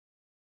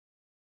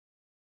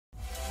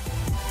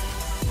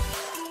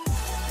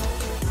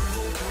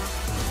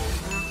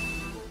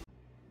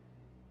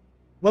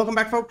Welcome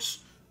back, folks.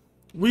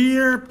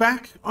 We're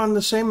back on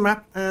the same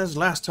map as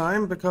last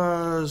time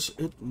because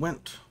it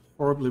went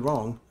horribly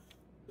wrong.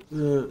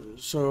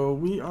 So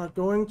we are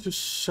going to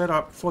set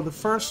up for the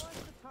first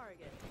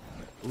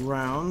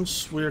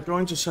rounds. We are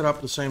going to set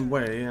up the same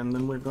way, and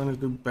then we're going to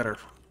do better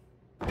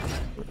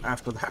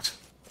after that.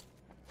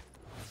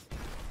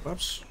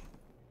 Whoops.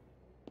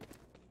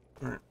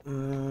 Alright,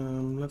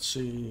 let's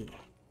see.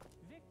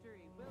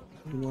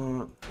 We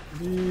want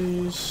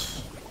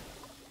these.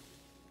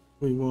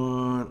 We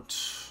want...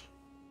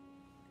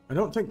 I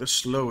don't think the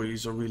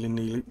slowies are really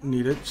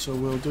needed, so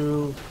we'll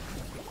do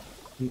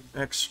an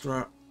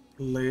extra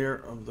layer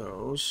of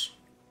those.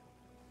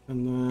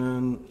 And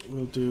then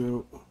we'll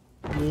do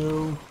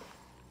you,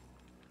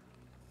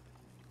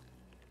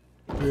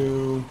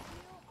 you,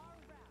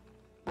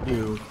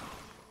 you.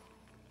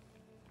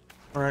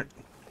 Alright,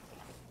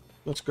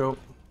 let's go.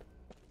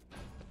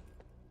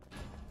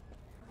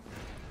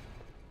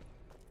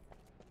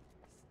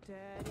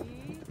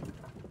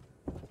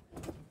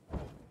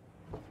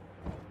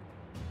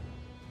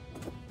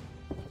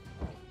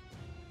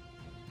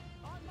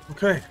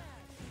 Okay.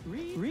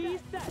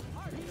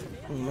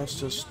 Well, let's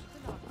just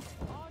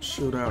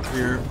shoot out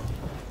here.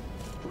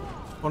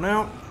 For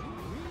now.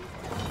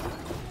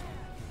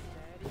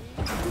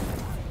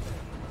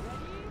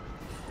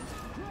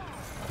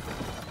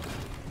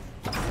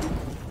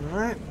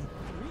 Alright.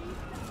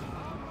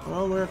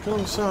 Well, we're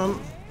killing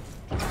some.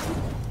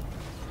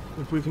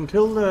 If we can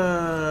kill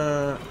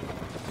the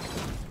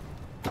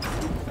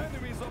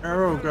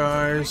arrow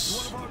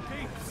guys,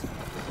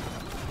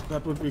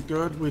 that would be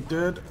good. We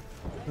did.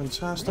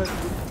 Fantastic.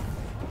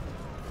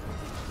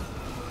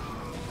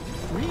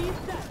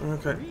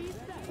 Okay.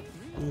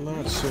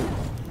 Let's see.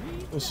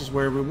 This is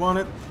where we want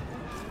it.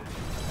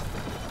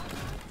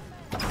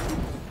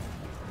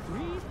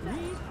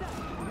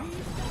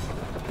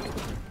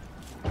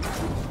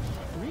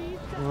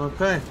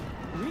 Okay.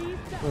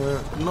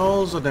 The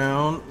gnolls are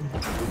down.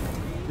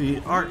 The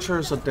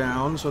archers are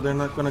down, so they're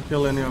not going to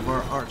kill any of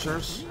our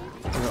archers.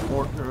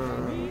 Or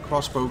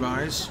crossbow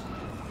guys.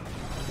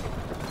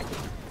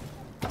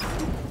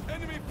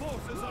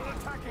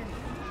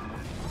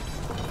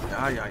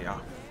 Yeah.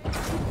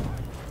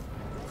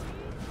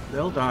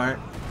 They'll die.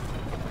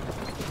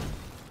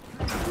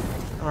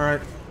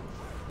 Alright.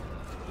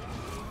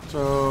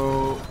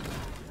 So...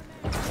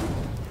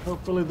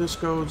 hopefully this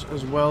goes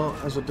as well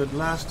as it did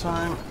last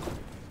time.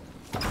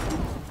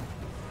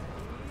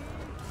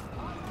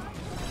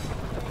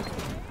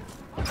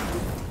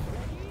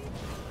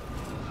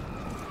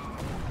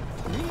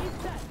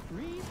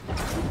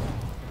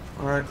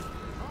 Alright.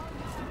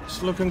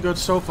 It's looking good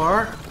so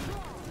far.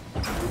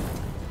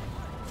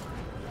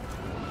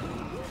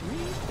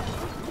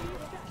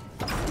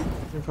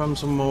 Here come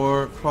some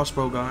more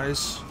crossbow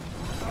guys.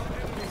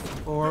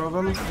 4 of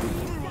them.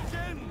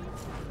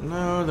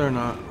 No, they're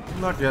not.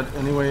 Not yet,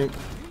 anyway.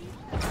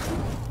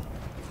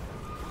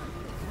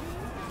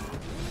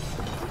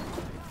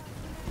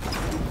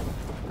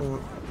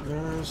 So,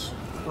 there's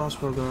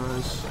crossbow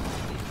guys.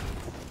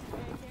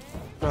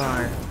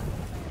 Die.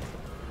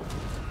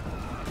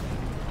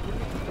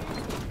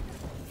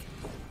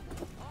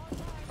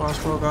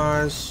 Crossbow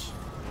guys.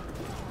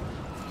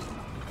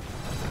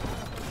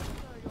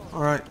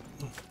 Alright.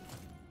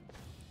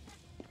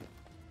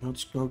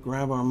 Let's go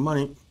grab our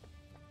money.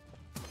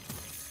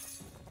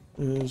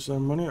 Is there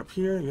money up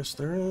here? Yes,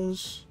 there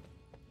is.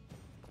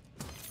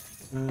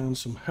 And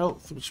some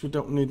health, which we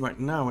don't need right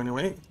now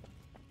anyway.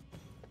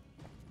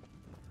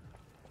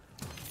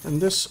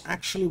 And this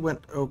actually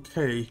went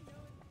okay.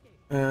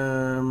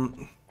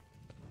 I'm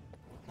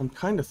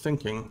kind of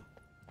thinking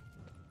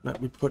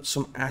that we put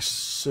some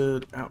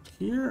acid out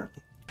here.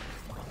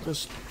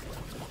 Just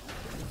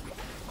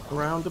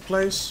around the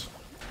place.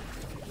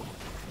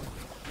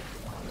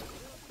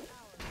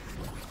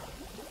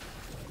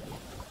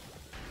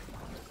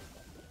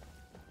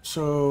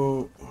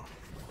 So,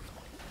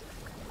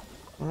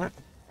 alright,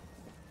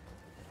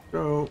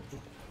 go.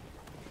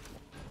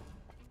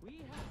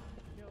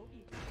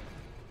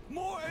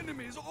 More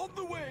enemies on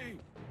the way.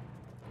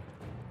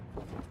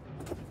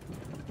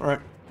 Alright.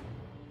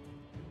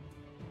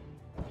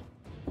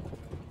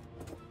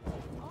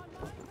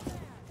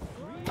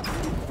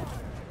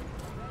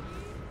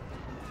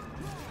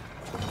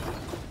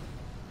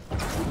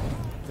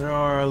 There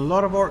are a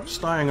lot of orcs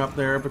dying up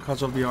there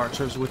because of the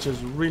archers, which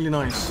is really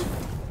nice.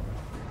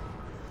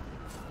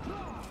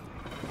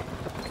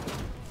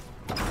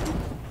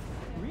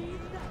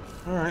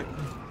 Alright.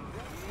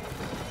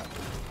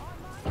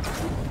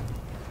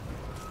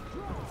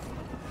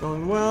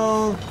 Going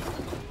well.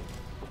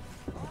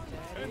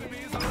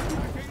 Enemies are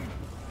attacking.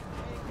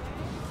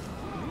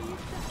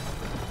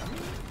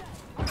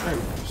 Okay,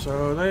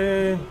 so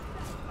they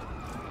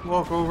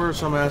walk over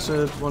some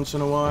acid once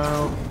in a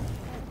while.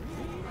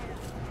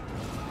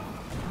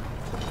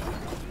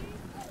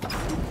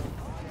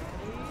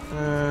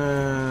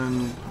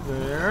 And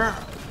there.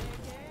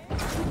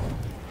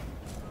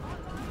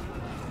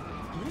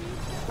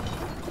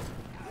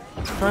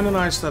 Kind of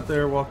nice that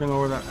they're walking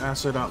over that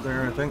acid out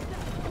there, I think.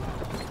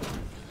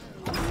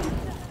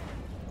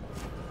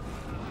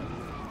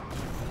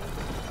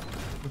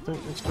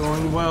 think it's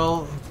going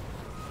well.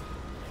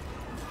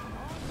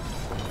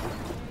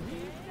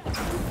 I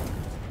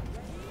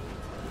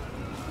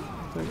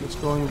think it's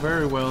going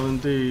very well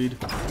indeed.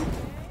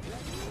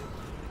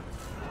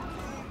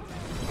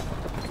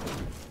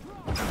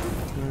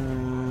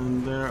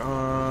 And there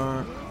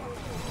are...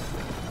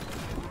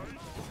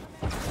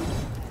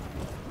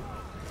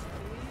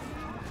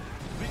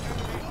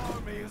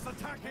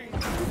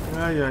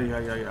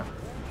 Yeah.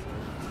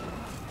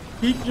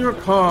 Keep your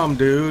calm,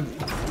 dude.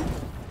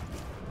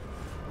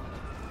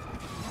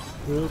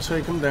 We'll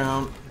take him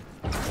down.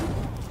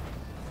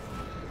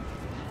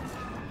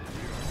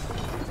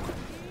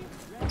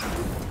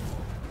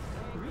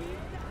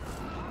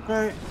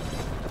 Okay.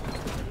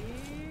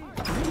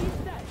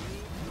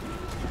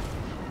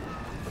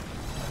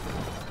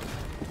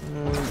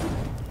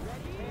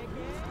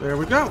 There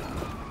we go.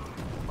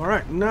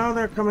 Alright, now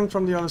they're coming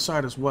from the other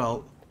side as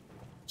well.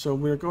 So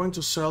we're going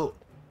to sell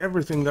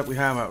everything that we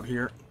have out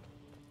here.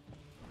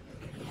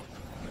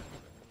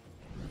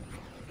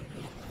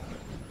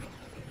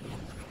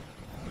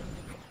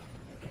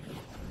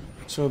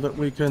 So that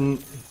we can...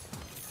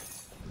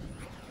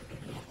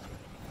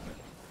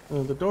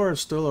 the door is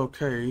still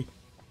okay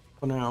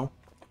for now.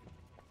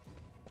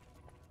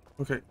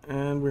 Okay,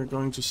 and we're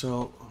going to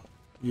sell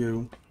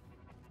you.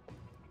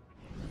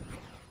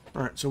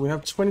 Alright, so we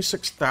have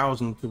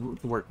 26,000 to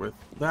work with.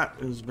 That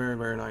is very,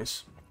 very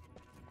nice.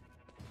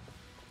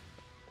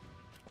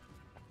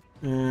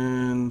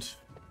 And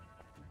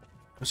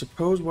I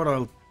suppose what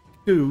I'll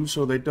do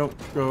so they don't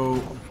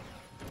go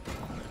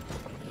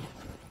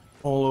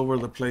all over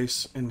the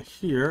place in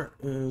here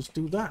is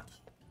do that.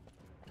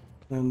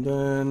 And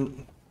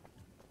then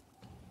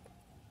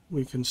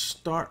we can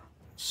start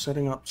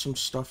setting up some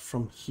stuff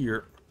from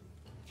here.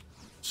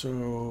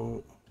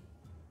 So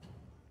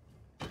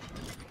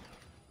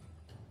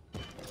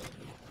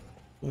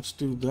let's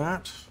do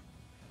that.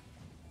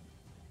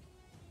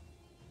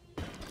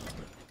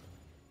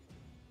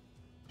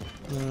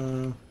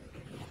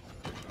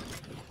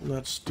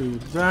 Let's do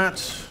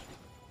that.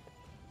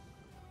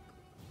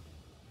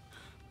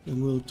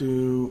 And we'll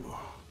do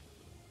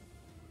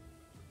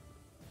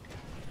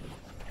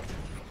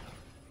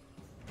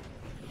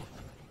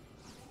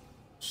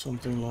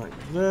something like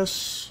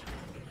this.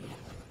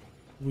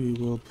 We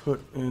will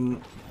put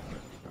in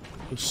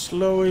the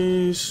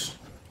slowies.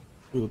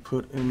 We'll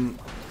put in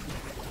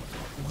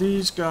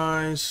these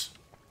guys.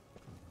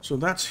 So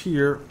that's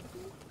here.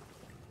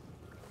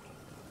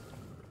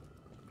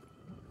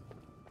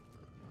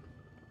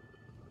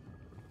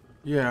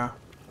 Yeah.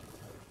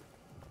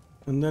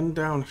 And then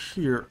down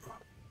here,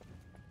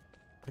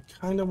 I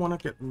kind of want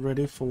to get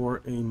ready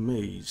for a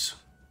maze.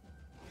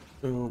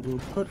 So we'll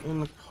put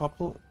in a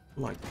couple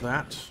like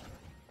that.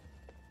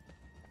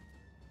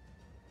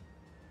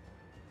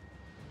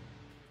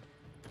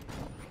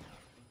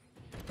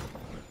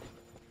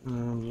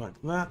 And like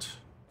that.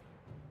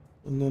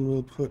 And then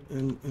we'll put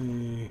in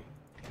a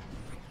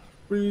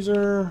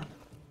freezer.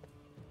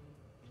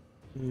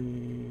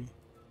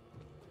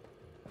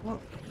 Oh,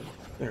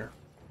 there.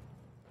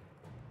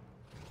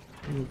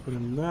 We'll put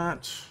in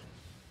that.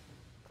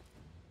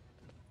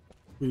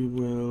 We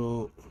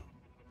will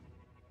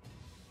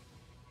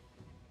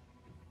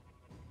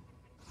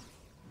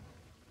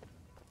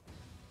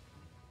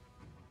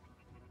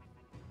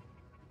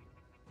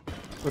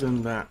put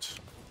in that.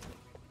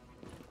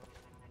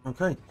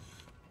 Okay,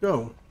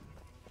 go.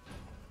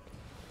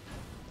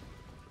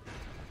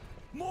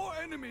 More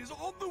enemies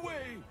on the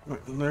way.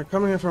 Right, they're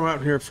coming in from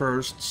out here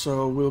first,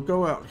 so we'll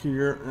go out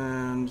here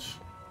and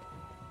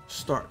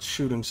start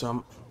shooting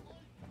some.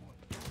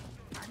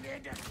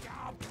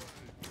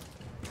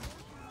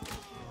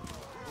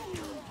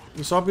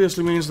 This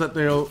obviously means that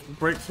they'll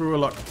break through a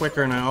lot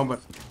quicker now,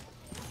 but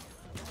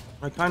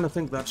I kind of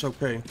think that's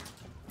okay.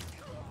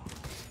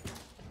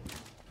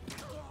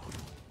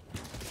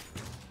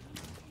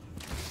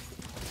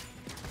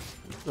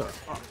 The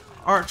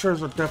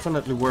archers are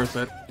definitely worth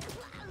it.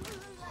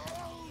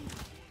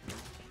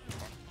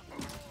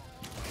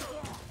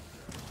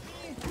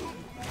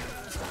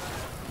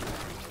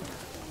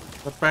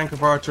 That bank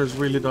of archers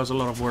really does a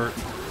lot of work.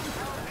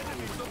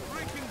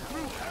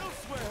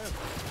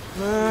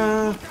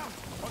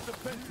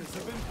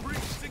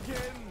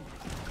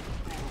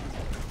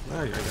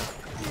 There you go.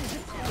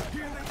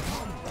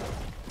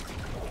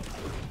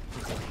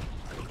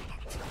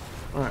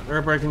 Alright,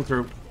 they're breaking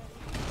through.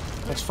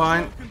 That's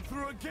fine.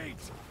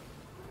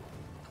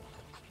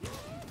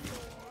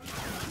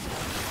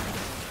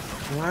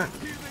 Alright.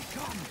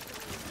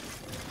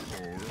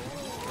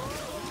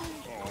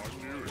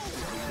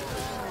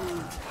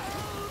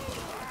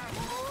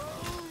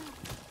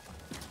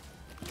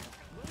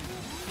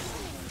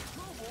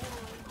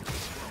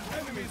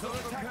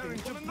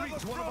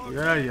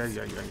 Yeah.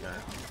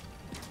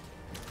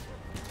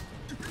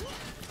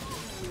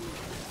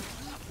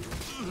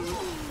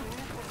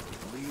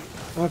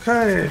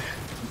 Okay.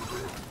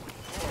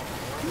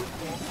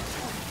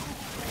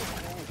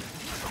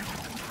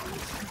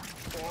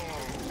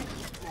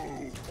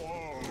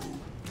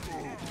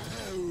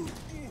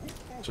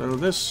 So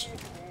this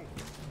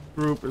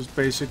group is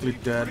basically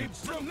dead.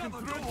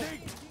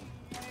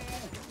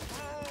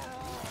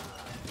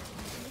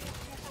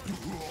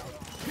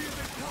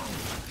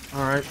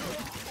 Alright.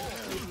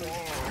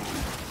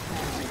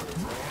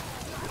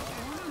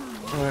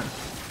 Alright.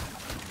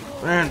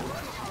 Man.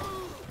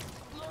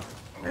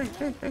 Hey,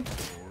 hey, hey.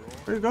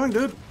 Where you going,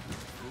 dude?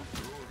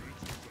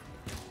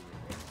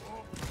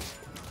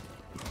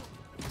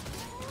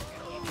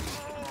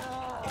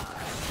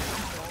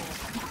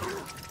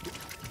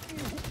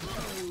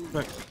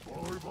 Right.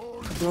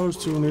 Those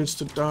two needs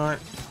to die.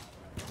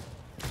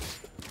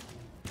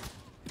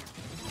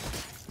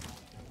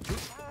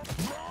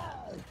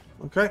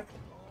 Okay.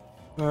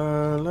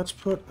 Let's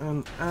put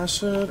an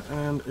acid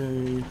and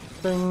a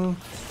thing.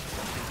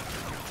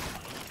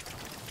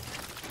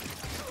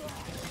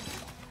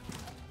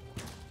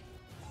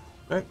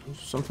 Okay,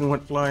 something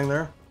went flying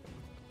there.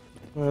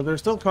 They're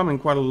still coming,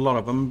 quite a lot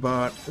of them,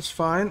 but it's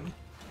fine.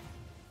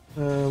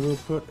 We'll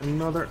put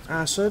another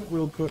acid.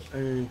 We'll put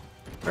a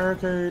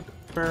barricade,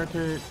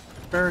 barricade,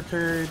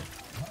 barricade.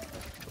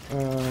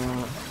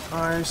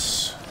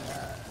 Ice.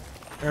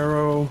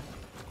 Arrow.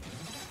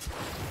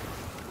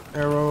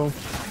 Arrow.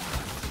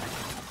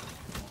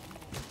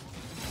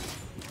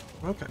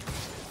 Okay.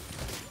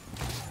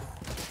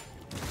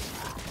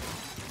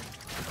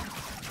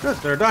 Good,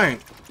 they're dying.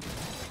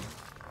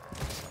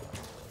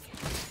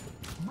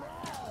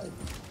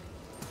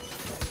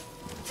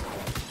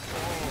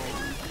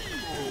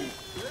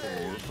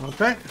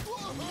 Okay.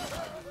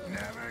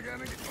 Never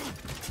gonna get...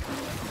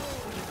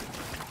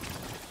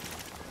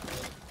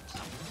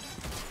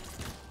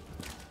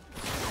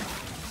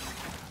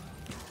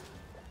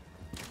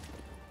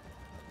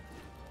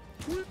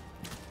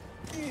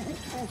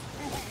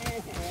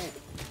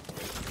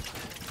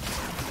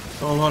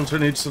 Soul Hunter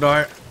needs to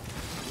die.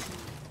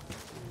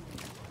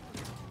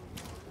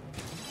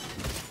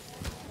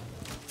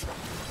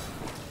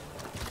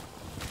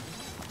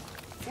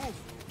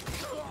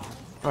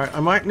 Alright,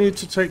 I might need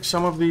to take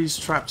some of these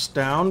traps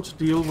down to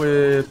deal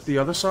with the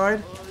other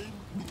side.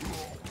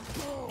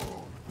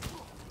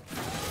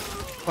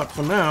 But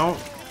for now,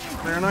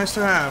 they're nice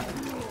to have.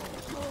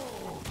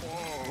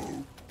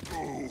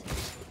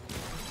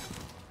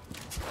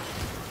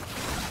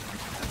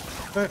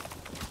 Okay.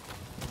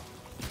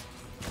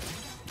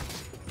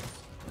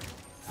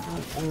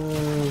 That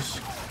is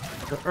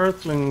the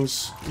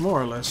Earthlings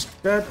more or less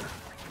dead.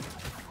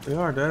 They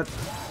are dead.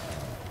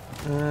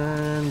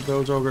 And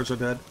those ogres are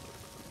dead.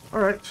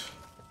 Alright.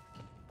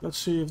 Let's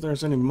see if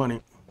there's any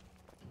money.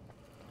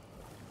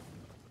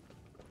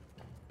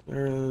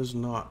 There is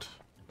not.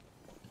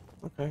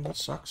 Okay, that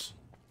sucks.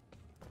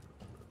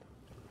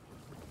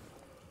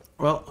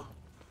 Well,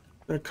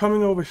 they're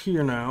coming over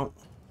here now.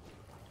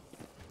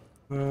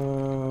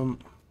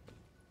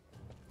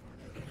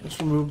 Let's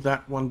remove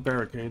that one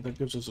barricade. That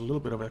gives us a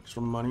little bit of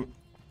extra money.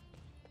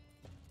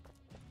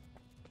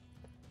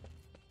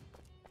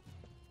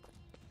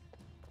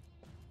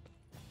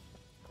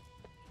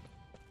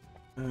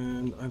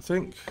 And I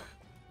think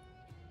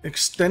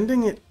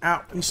extending it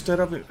out instead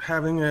of it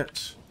having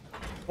it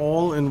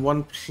all in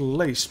one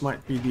place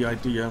might be the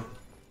idea.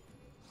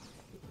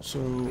 So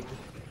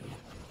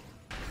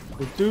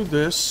we'll do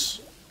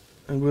this,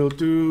 and we'll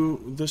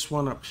do this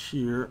one up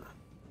here.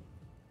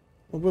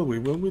 Or will we?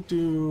 Will we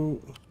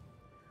do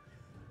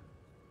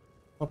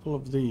a couple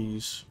of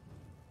these?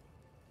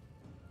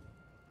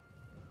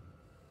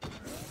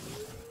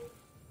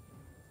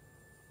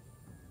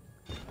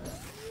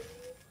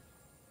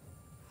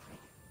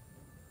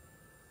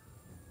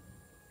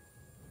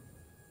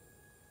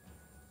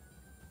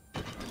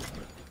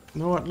 You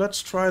know what,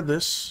 let's try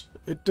this.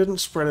 It didn't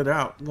spread it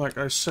out, like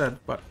I said,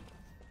 but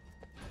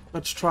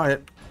let's try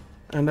it.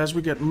 And as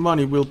we get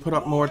money, we'll put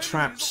up more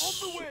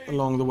traps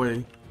along the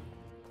way.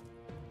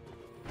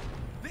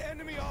 The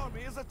enemy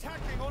army is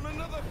attacking on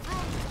another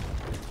front.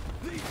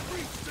 They've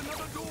reached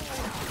another door.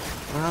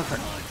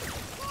 Okay.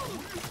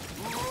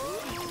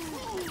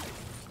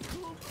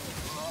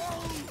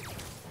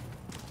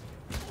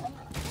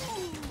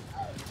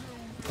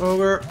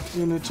 Ogre,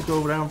 you need to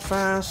go down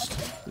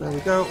fast. There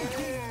we go.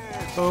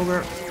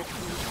 Ogre.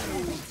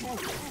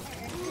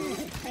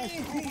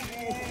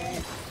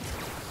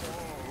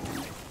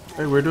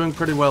 Hey, we're doing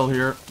pretty well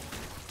here,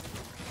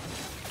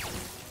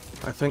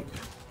 I think.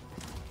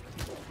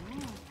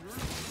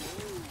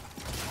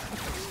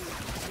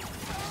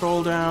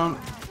 Troll down.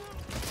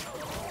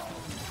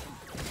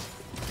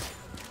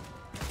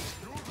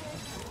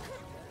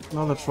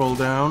 Another troll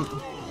down.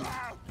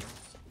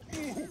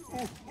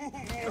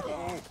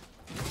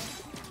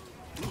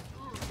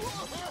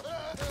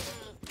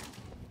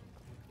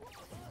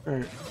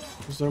 Okay,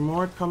 is there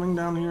more coming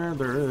down here?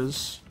 There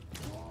is.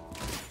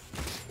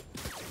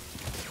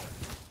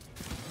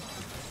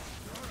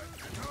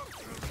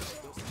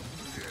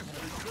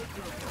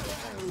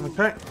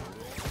 Okay.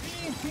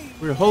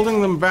 We're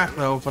holding them back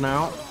though for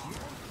now.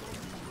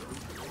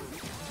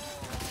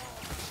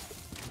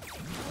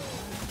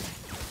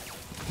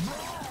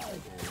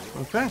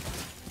 Okay.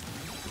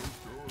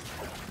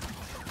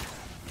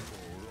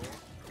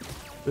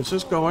 This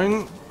is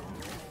going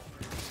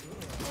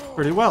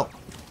pretty well.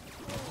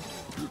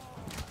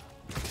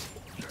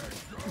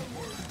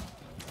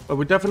 But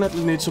we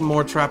definitely need some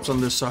more traps on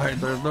this side.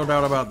 There's no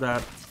doubt about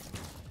that.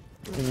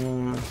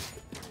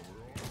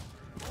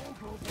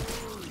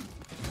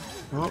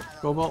 Oh,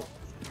 Cobalt.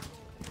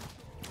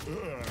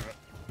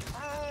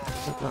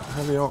 Put that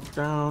heavy orc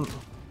down.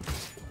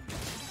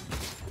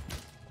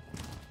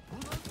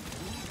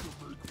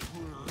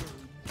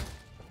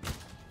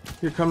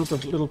 Here comes the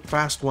little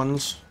fast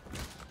ones.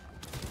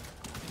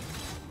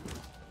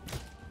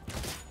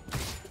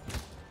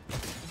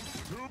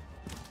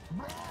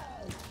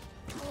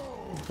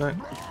 Okay.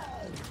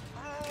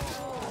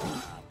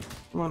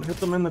 Come on, hit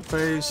them in the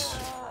face.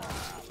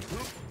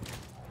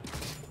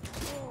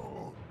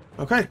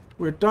 Okay,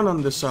 we're done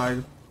on this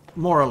side,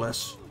 more or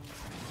less.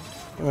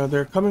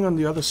 They're coming on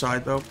the other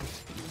side, though.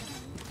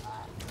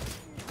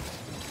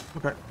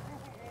 Okay,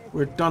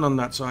 we're done on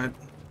that side.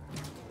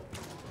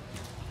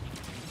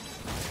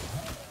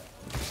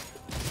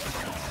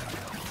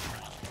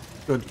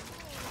 Good.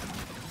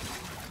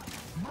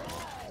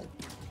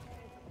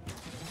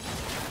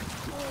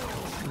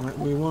 Alright,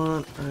 we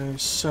want a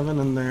 7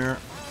 in there.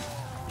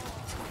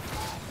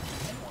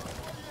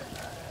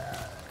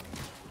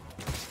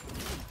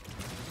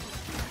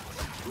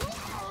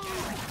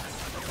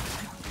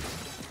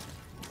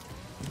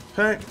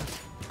 Okay.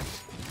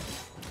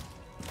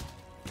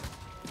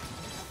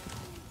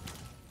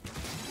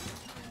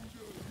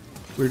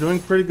 We're doing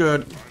pretty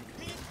good.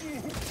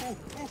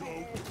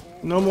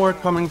 No more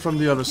coming from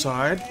the other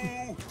side.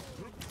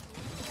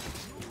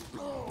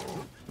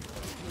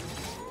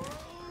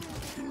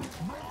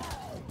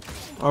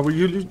 Are we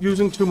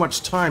using too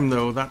much time,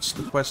 though? That's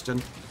the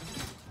question.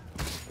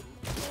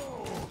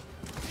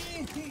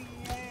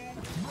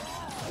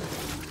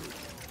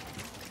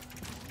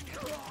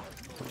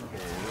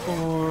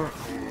 4,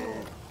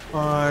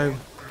 5,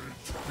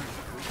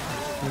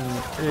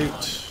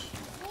 8.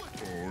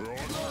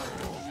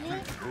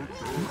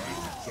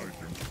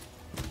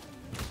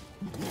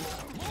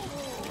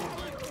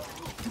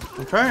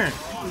 Okay.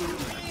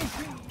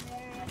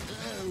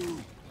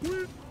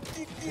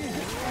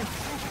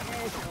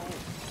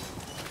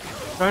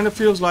 Kind of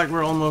feels like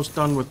we're almost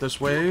done with this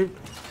wave.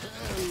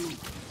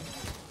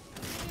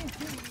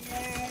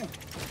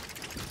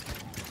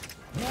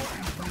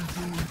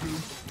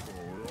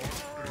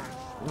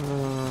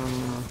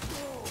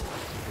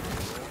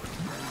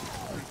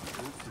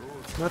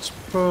 Let's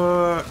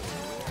put a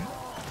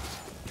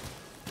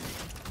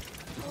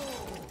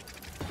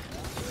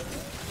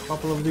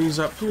couple of these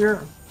up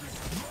here.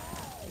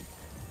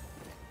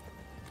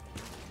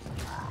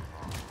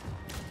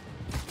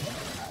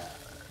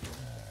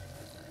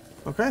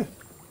 Okay.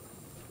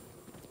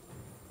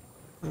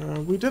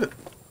 We did it.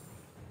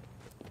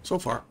 So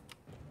far.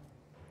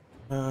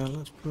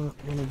 Let's put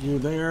one of you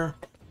there.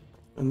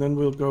 And then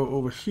we'll go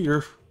over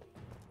here.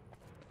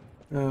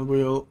 And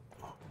we'll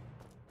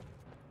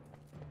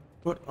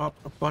put up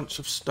a bunch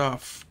of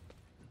stuff.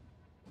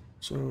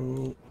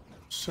 So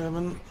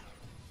 7,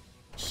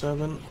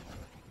 7,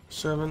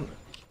 7,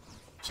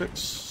 6,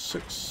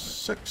 6,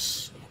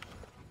 6.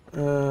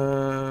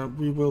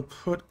 We will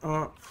put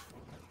up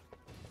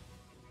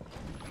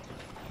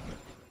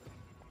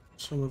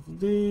some of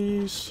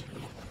these.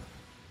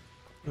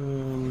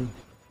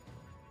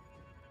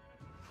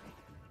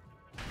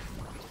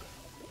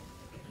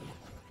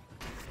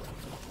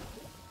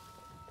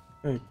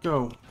 There you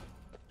go.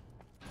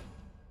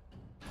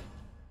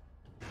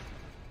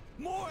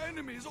 More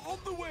enemies on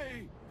the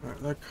way.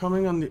 Alright, they're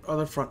coming on the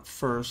other front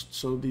first,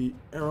 so the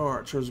arrow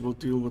archers will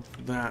deal with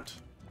that.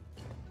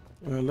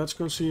 Let's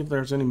go see if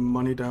there's any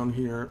money down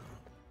here.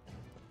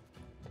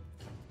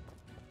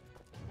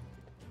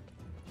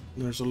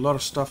 There's a lot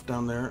of stuff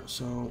down there,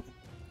 so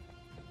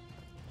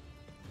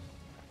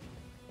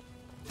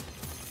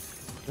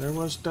there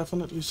was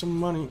definitely some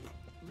money.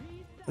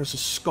 There's a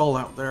skull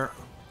out there.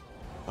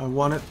 I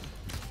want it.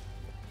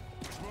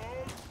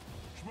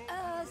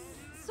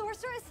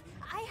 Sorceress,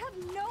 I have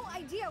no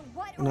idea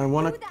what And I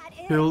want to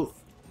kill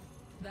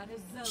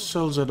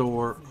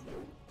Selzador.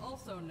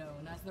 Also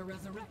known as the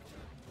Resurrector.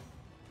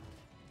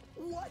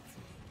 What?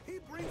 He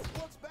brings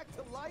books back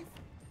to life?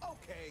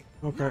 Okay.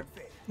 Okay.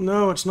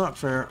 No, it's not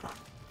fair.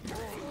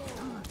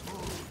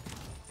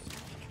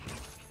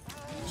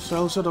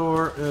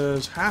 Selzador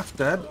is half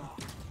dead.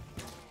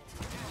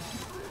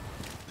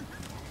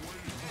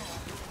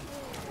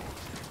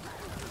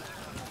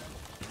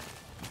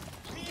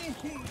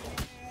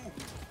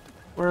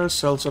 Where is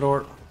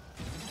Selzador?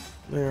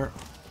 There.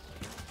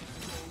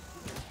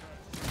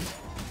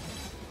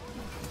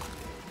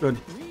 Good.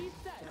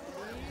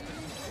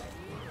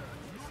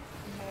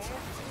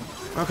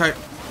 Okay.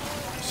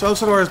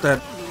 Selzador is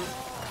dead.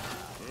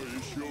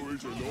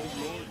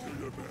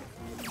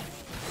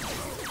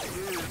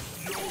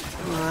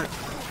 Alright.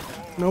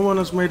 No one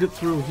has made it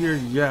through here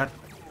yet.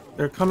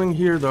 They're coming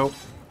here though.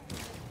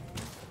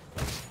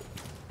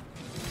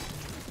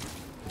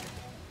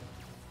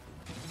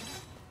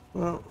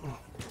 Well.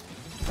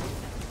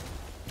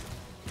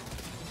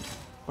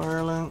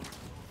 Fireling.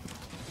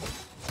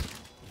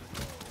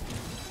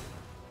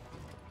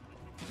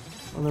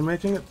 Are they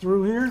making it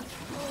through here?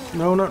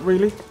 No, not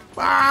really.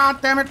 Ah,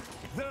 damn it!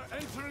 They're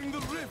entering the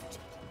rift.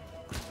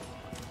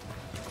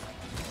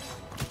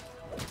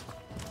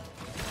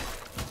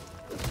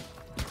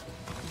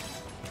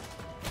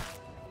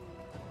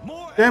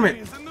 More Damn it.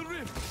 enemies in the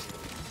rift.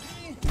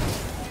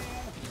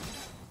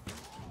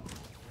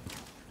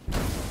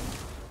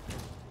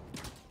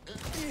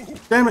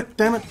 Damn it,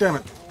 damn it, damn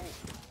it.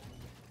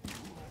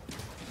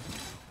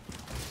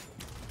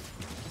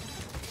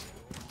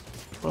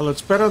 Well,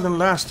 it's better than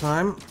last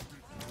time.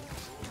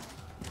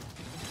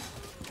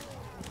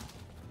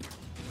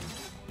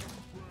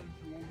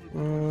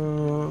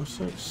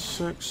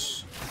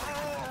 Six,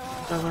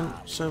 7,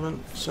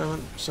 7,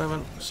 7,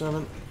 7,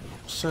 7,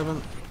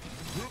 7.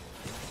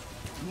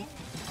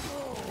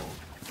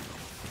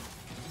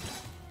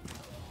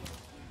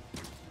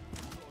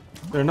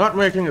 They're not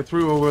making it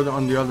through over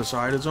on the other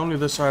side. It's only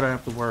this side I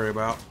have to worry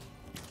about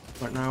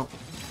right now.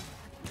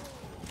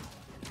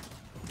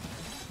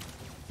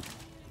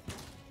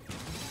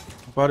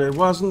 But it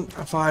wasn't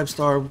a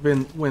 5-star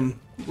win,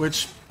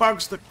 which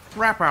bugs the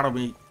crap out of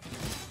me.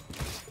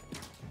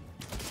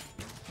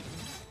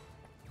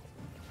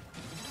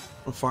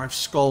 A 5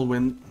 skull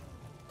win.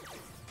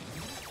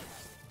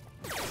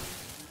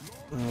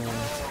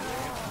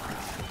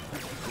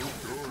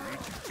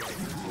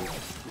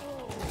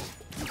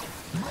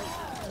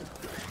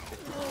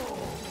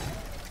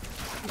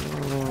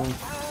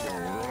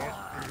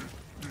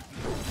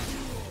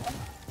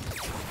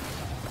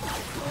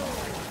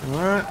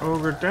 Alright,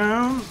 ogre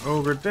down,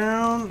 ogre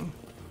down.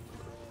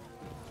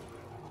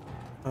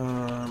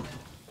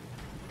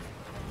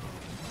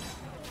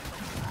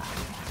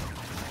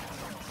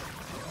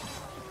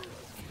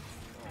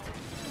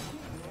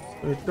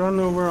 We're done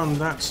over on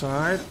that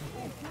side.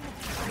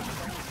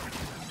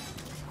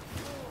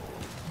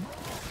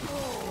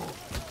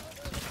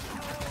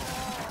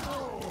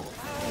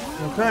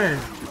 Okay.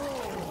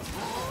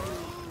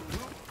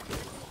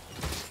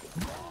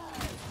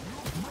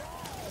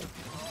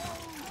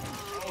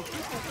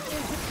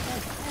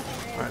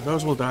 Alright,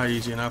 those will die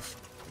easy enough.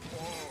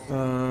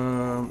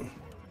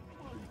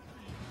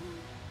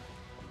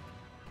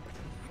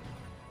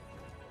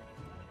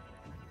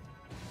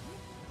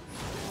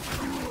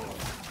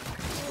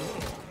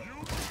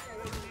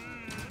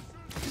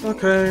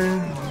 Okay.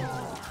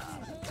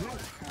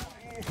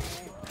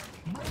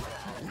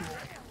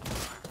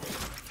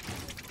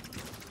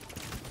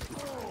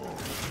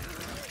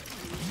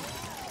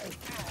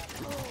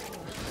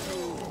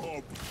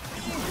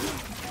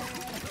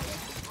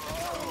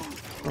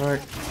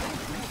 Right.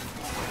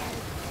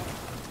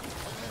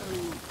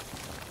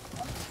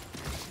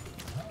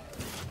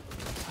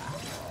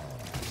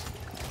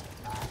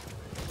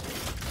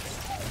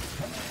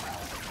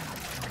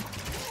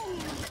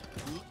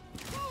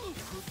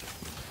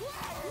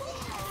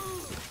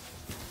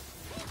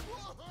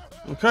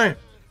 Okay,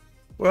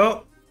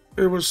 well,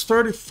 it was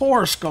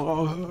 34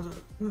 skull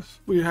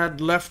we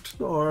had left,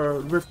 or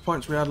rift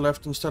points we had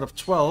left instead of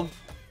 12.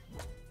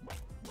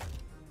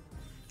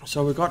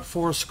 So we got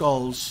 4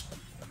 skulls.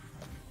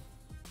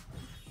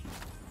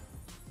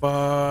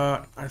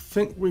 But I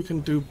think we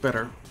can do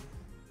better.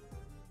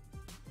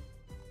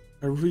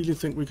 I really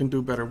think we can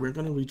do better. We're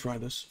gonna retry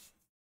this.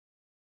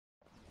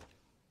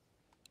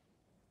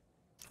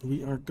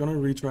 We are gonna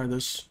retry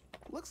this.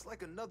 Looks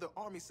like another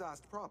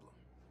army-sized problem.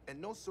 And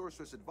no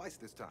sorceress advice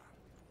this time.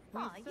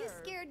 Aw, you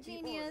scared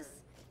genius.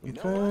 You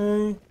know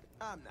Okay. what?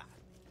 I'm not.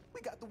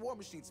 We got the war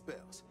machine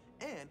spells.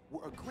 And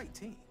we're a great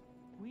team.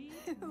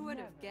 Who would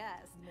have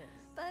guessed?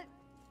 But,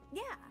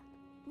 yeah,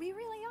 we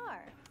really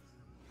are.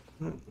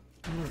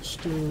 Let's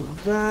do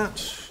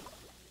that.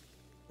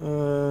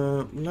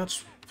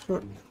 Let's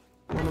put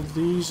one of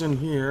these in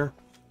here.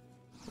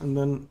 And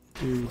then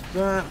do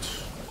that.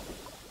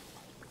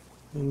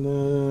 And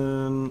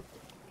then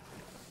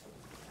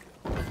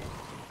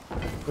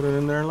put it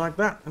in there like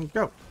that and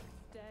go.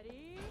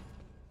 Steady.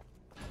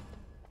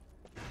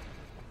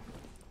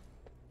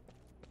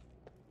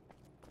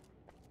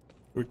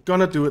 We're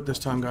gonna do it this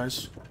time,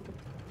 guys.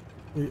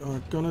 We are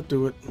gonna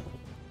do it.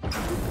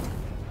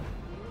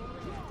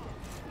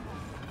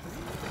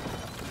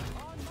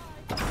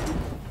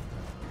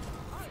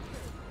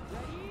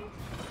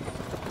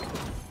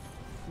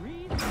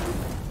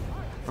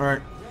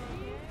 Alright.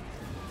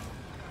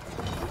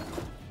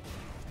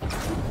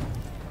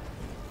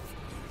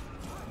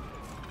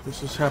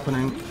 This is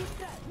happening.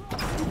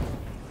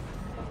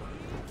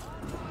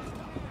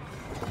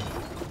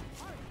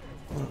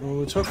 Well,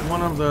 we took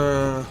one of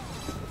the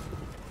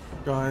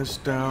guys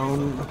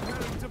down.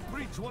 To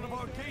breach one of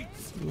our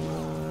gates.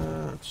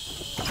 Let's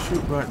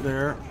shoot right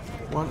there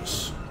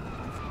once.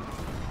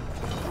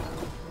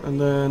 And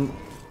then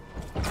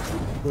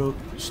we'll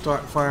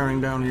start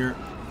firing down here.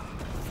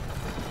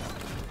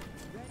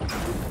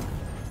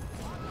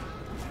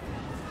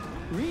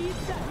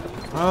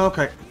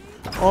 Okay.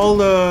 All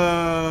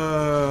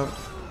the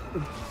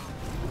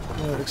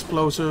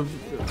explosive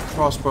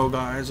crossbow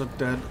guys are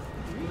dead.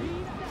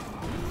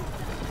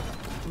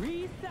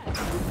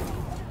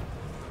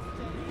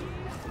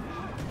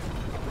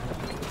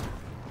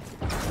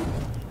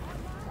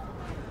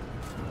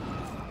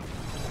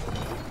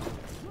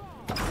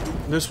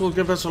 This will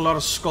give us a lot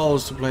of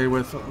skulls to play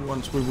with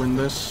once we win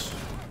this.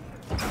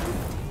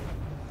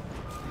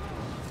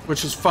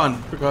 Which is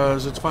fun,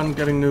 because it's fun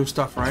getting new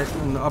stuff, right?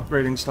 And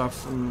upgrading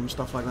stuff and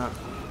stuff like that.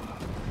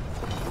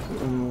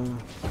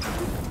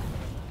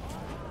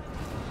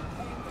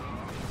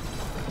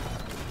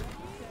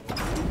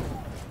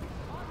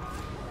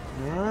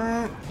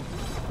 Alright.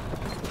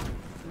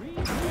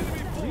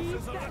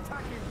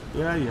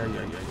 Yeah.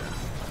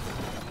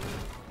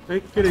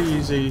 Take it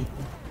easy.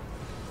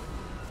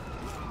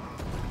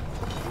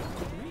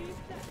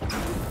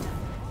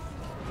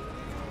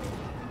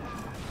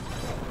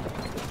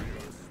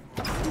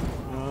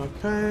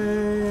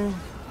 Okay.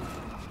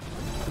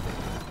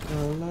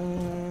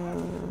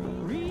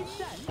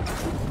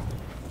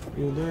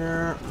 You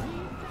there.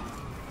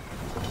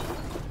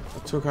 I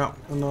took out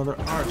another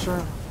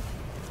archer.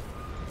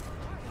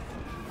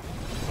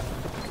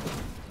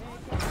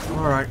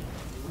 Alright.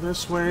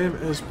 This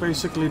wave is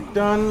basically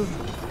done.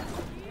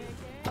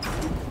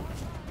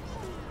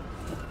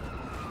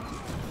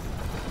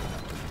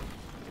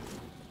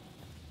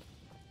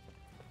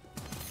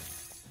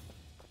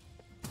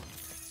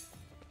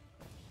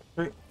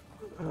 Okay.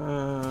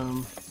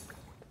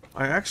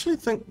 I actually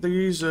think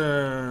these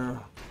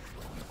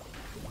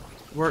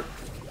work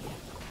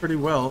pretty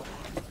well.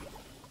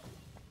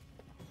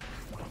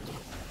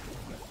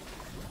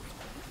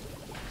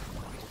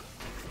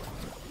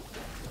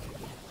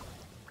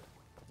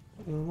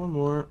 One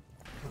more.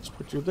 Let's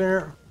put you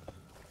there.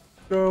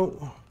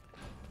 Go.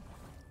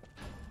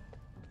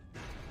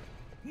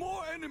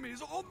 More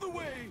enemies on the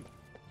way.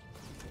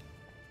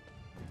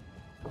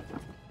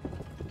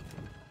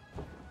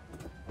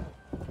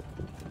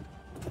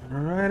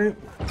 Alrighty.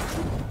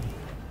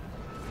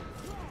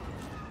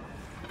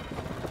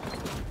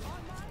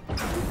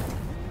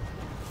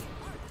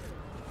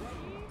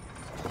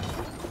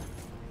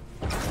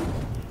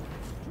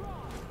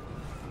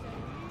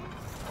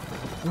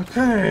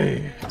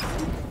 Okay.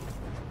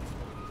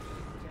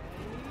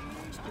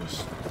 Let's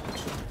just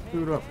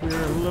scoot up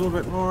here a little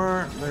bit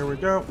more. There we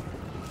go.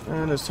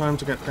 And it's time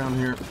to get down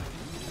here.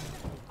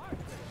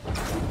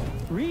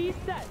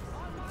 Reset.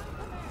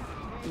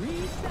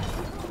 Reset.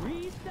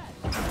 Reset.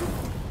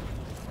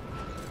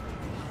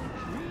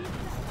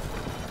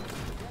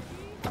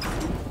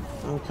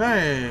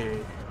 Okay.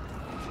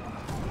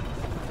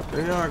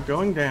 They are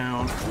going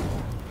down.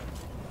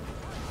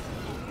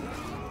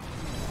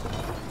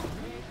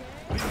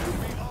 The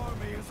enemy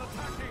army is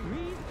attacking.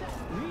 Reset.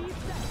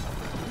 Reset.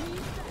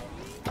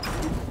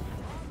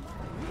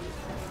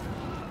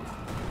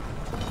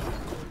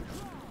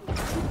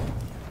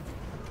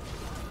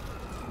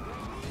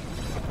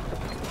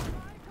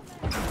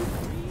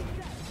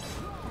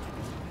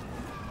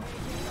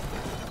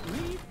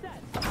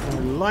 I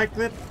like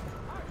it.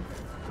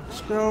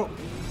 Let's go.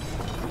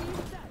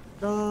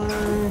 Die. Our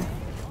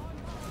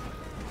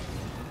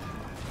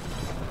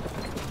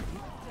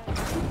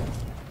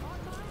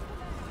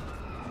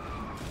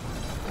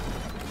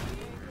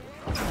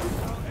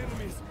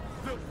enemies,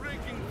 they're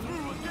breaking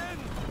through again.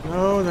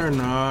 No, they're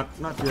not.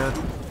 Not yet.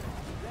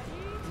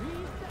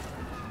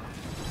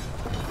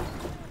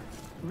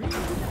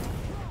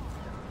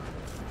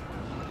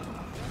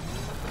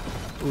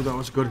 Ooh, that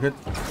was a good hit.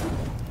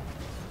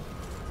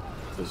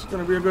 This is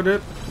gonna be a good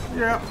hit.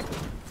 Yeah.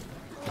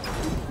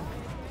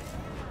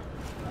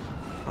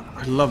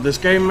 I love this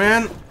game,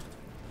 man.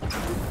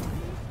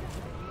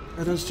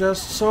 It is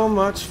just so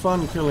much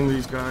fun killing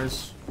these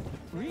guys.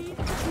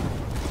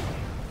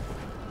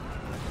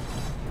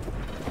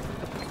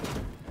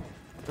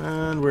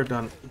 And we're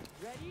done.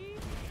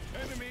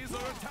 Enemies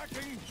are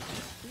attacking.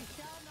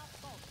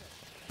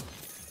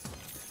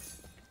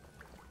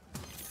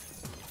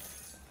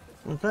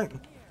 Okay.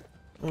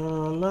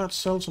 Let's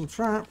sell some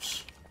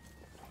traps.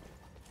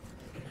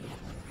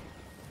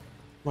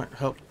 Might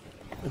help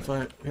if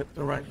I hit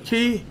the right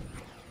key.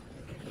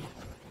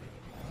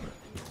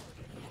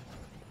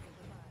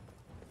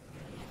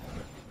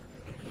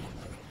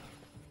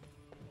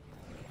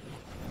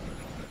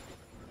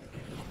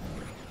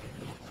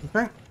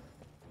 Okay.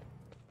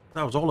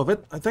 That was all of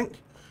it, I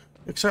think.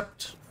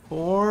 Except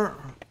for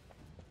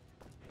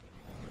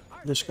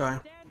this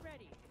guy.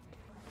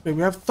 Okay,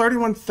 we have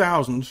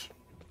 31,000.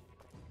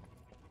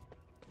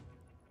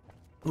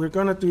 We're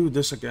gonna do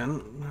this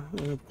again,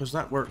 because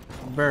that worked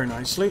very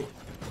nicely.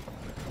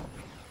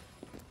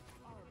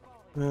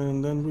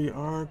 And then we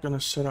are gonna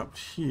set up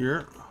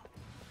here,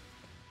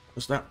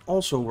 because that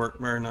also worked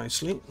very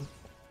nicely.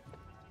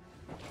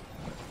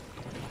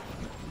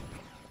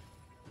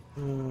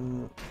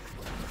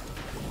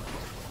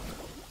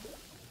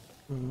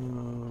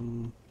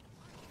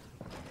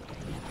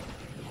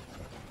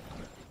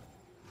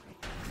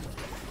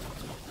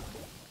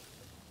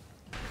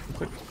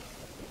 Okay.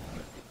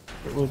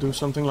 We'll do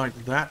something like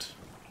that,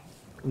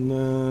 and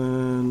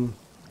then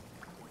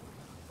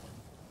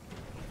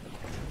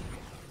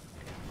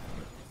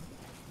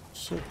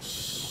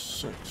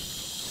six,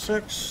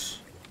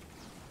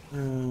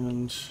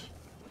 and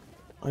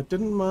I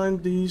didn't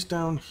mind these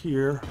down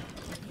here.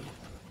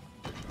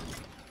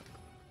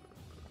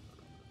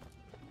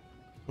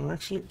 I'm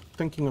actually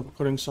thinking of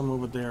putting some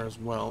over there as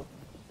well.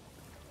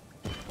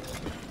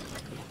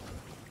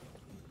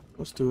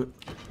 Let's do it.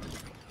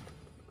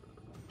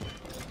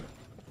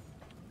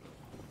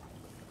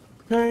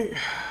 Okay.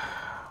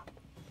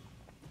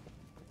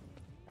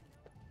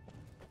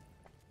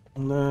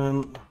 And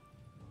then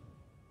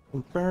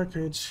some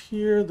barricades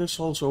here. This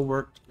also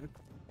worked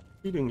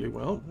exceedingly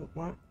well.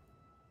 Why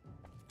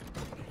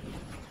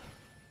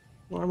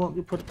won't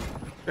you put it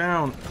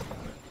down?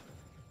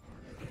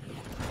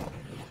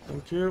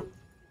 Thank you.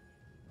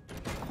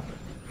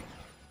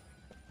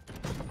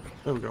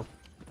 There we go.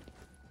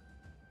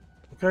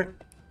 Okay.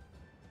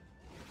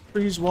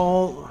 Freeze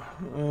wall.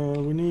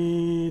 We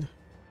need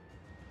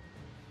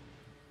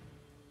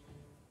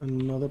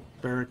another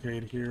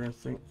barricade here, I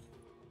think.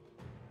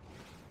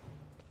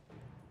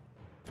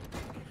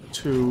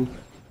 2.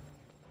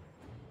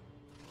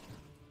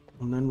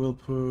 And then we'll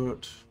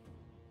put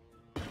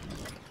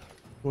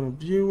one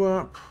of you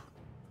up.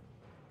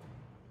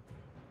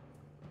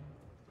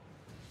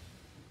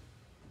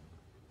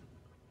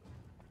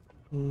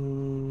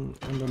 And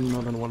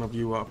another one of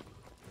you up.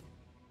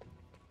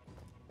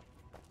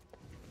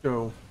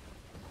 Go.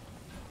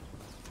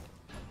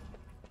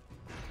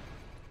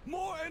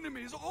 More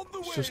enemies on the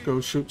way. Let's just go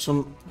shoot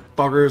some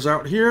buggers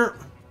out here.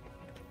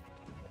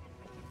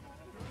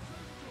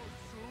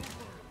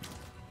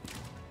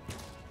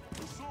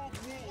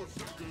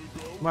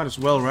 Might as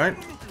well, right?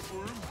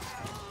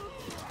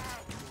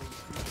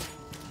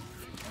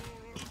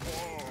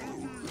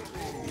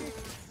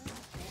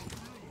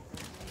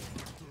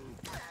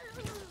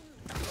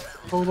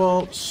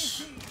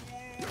 Cobalts.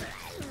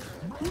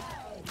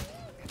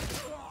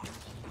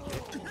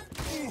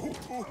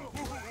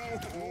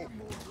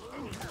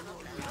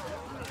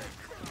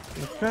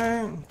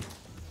 Okay.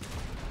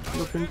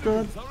 Looking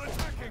good.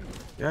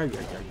 Yeah.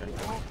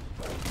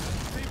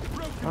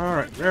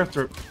 Alright, they're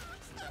through.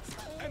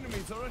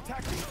 Enemies are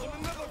attacking on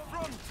another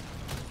front.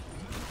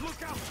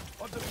 Look out!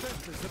 Our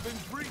defenses have been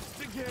breached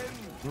again.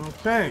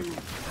 Okay.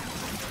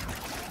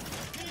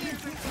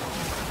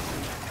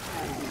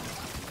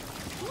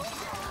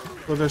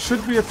 So there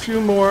should be a few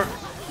more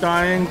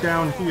dying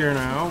down here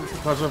now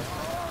because of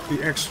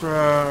the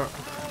extra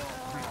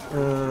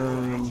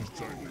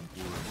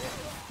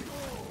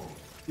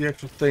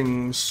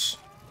things.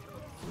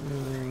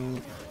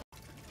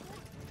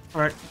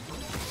 All right.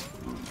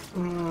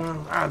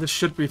 This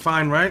should be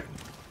fine, right?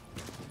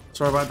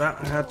 Sorry about that.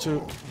 I had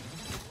to.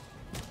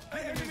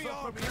 Enemy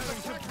army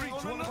to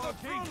breach one of our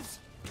gates.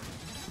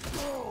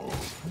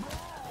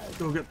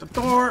 Go get the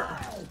door.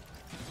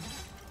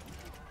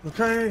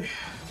 Okay.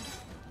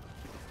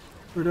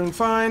 We're doing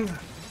fine.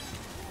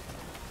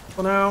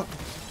 For now.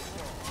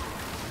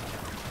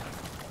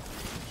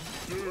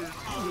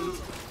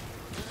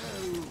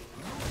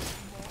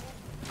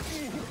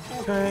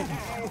 Okay.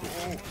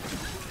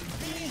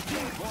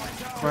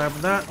 Grab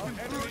that.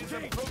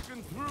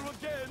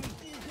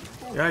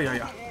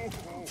 Yeah.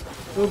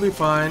 We'll be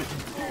fine.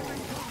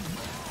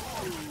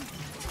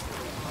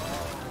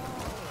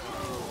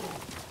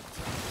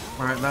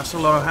 Alright, that's a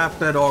lot of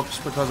half-dead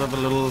orcs because of a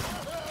little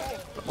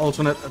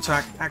alternate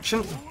attack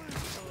action.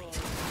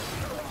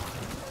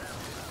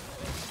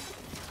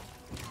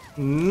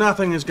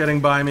 Nothing is getting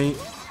by me.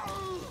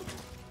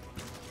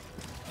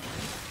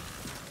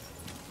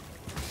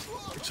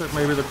 Except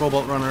maybe the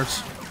cobalt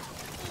runners.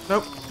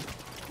 Nope.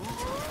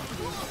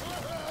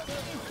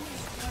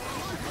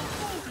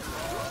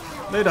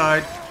 They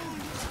died.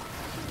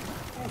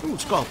 Ooh,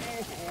 skull.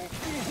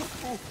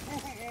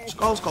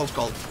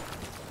 Skull.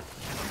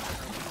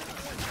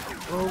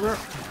 Ogre.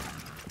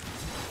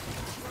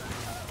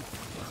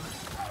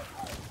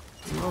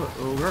 Another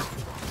ogre.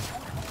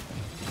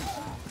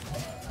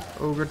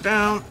 Ogre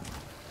down.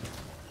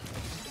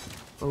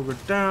 Ogre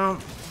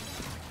down.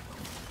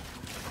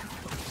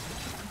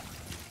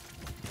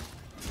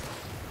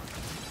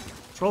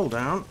 Troll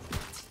down.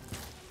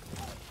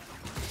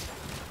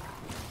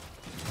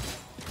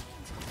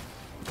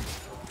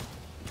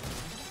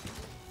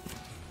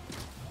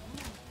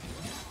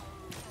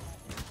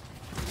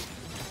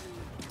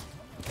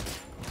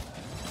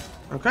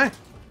 Okay.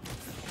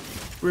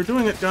 We're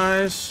doing it,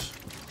 guys.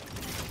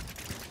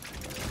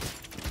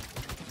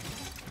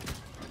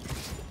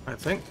 I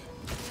think.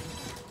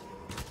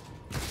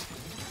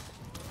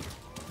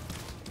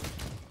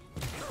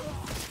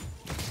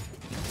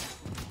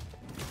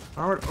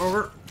 Alright,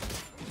 over.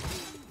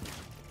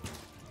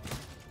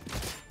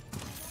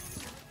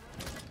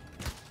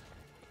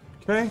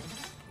 Okay.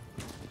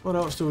 What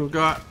else do we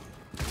got?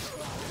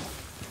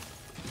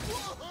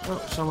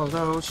 Oh, some of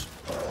those.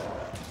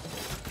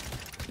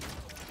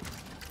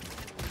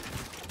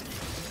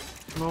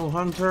 Mole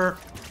Hunter.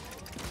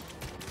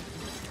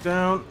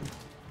 Down.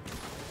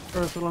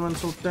 Earth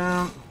Elemental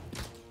down.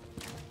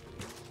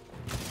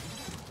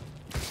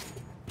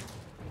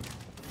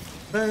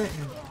 Okay.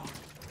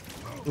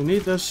 We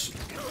need this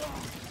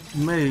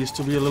maze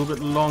to be a little bit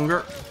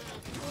longer.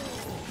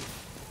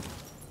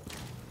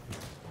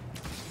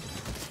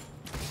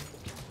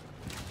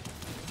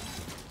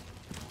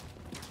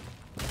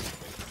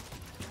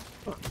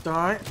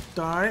 Die,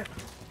 die.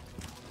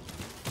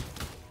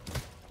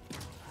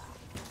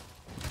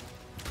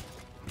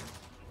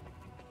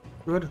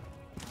 Good.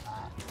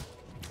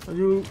 Are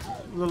you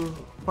the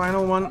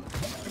final one?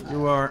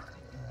 You are.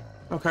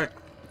 Okay.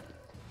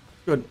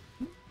 Good.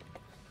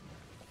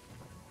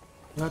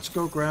 Let's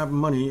go grab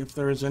money if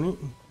there is any.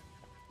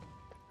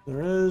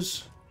 There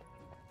is.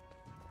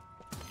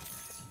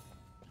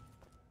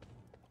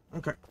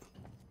 Okay.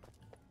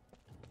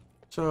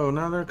 So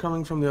now they're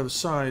coming from the other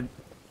side.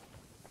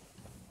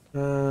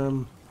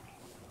 I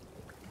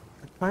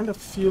kind of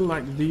feel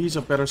like these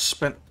are better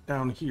spent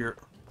down here.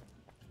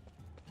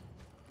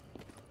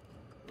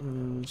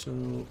 So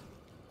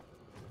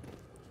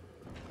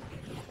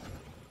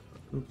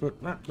we'll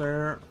put that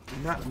there,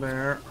 and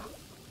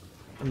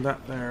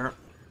that there.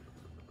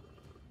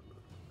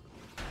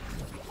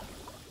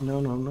 No,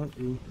 not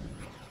you.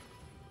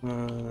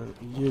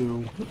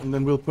 You. And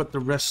then we'll put the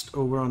rest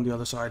over on the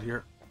other side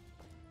here.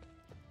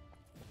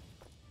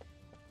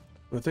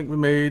 I think we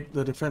made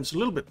the defense a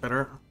little bit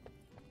better.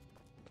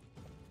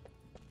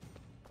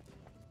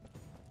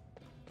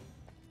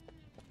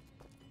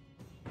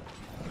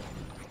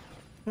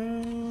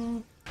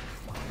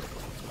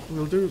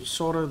 We'll do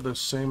sort of the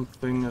same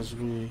thing as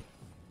we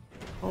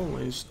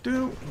always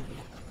do.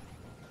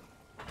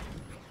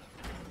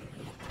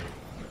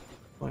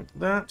 Like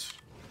that.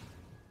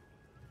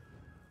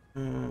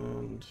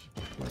 And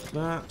like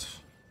that.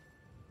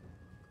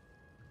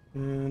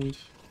 And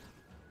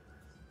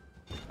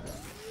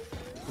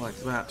like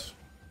that.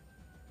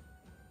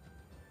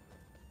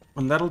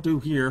 And that'll do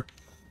here.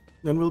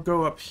 Then we'll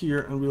go up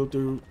here and we'll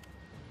do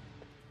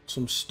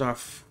some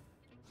stuff.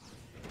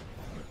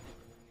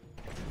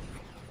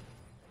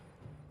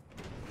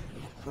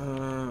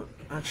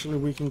 Actually,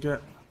 we can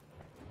get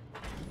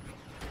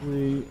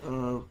 3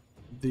 of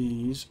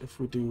these if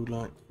we do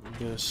like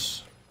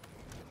this.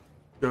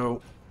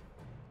 Go.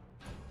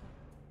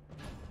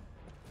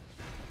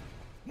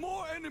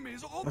 More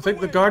enemies on I think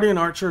the Guardian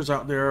Archers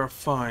out there are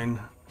fine.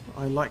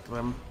 I like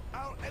them.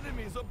 Our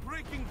enemies are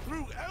breaking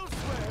through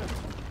elsewhere.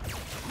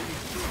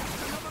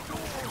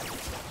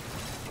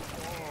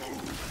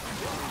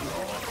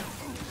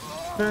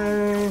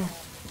 Okay.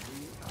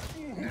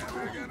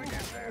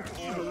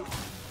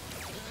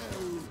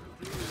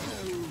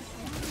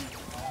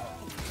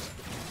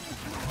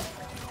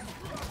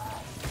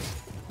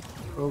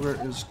 Ogre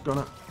is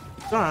gonna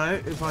die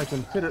if I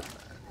can hit it.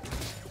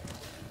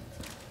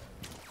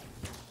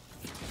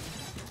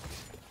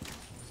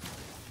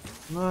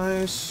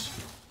 Nice.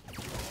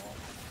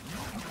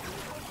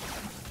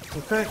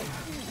 Okay.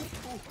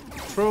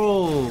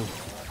 Troll.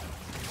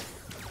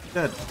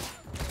 Dead.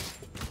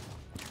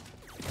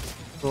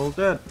 Troll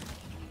dead.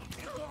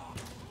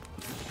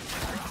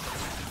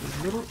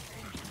 Little.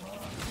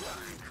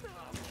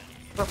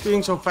 Stop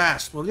being so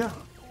fast, will ya?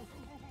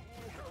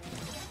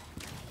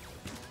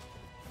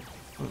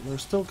 Oh, they're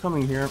still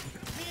coming here.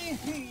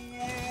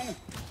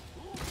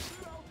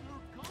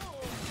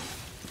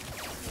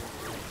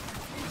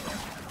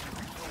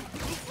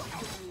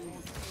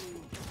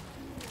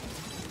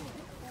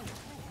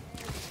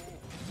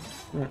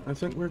 Right, I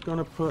think we're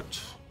gonna put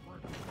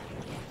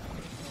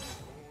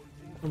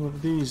some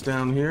of these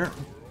down here.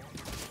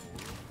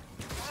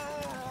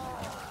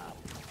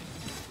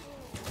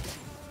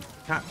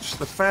 Catch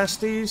the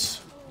fasties.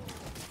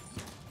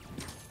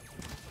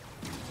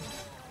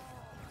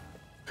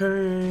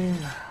 Okay.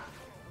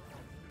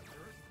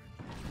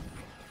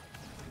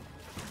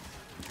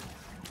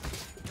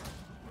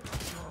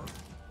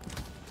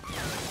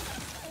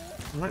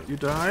 Alright, you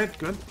died.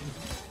 Good.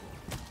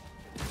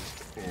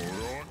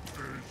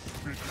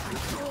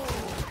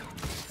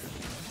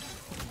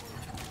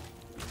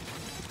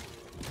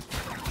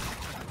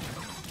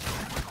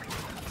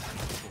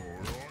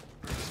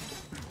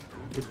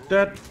 You're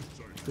dead.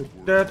 You're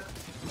dead.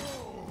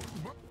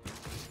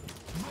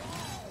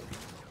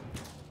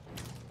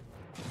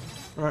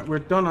 Alright, we're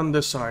done on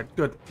this side.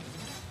 Good.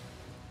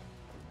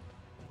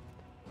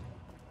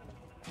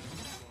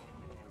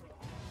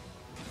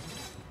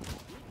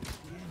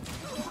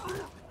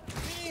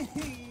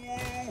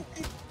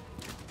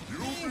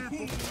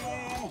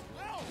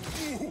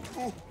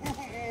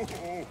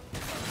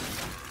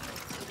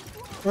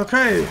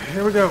 Okay,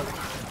 here we go.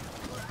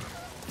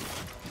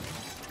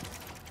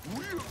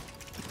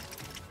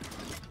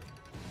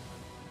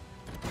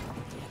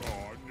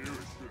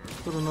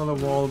 Put another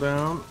wall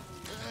down.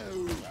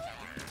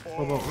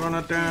 How about run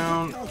it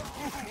down?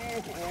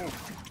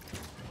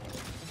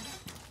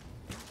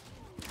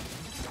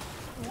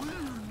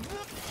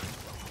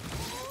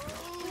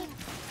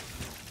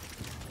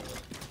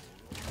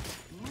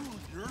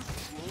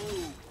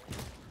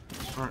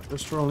 Alright,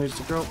 this troll needs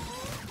to go.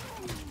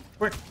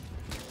 Quick.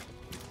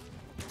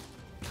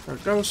 There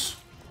it goes.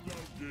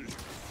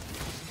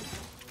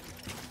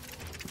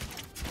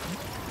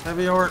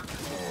 Heavy orc.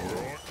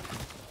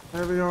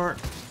 Heavy orc.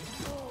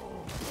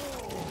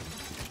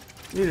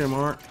 Medium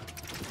orc.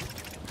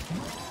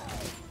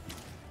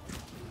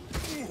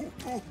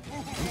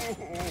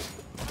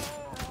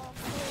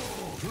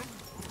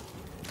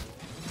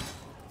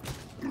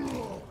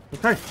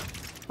 Okay,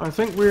 I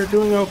think we're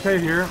doing okay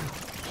here.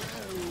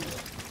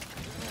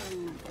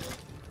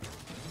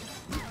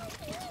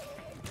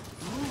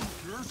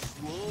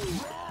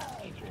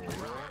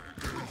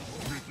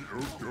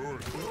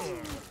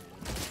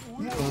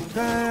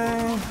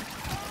 Okay.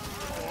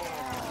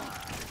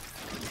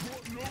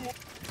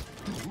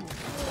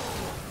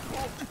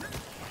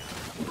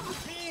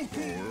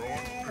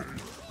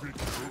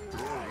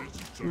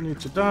 You need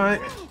to die.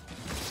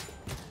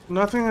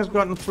 Nothing has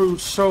gotten through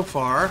so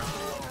far.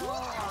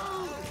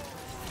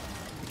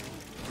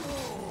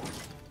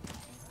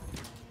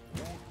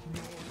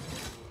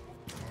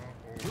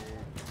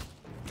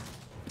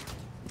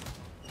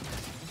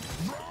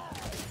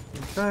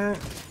 Okay.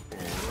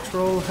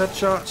 Troll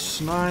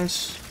headshots,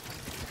 nice.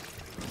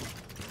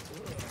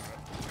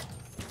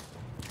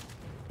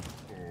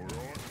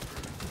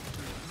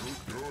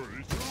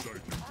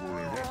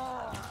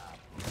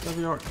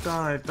 Heavy orc,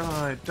 die,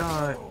 die,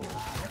 die.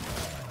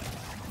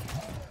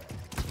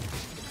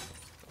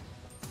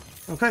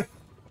 Okay.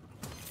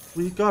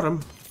 We got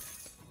him.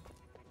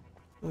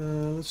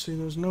 Let's see,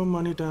 there's no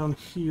money down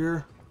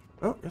here.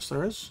 Oh, yes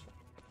there is.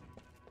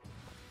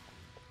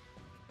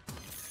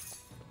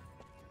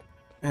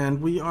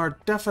 And we are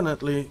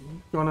definitely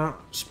gonna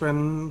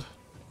spend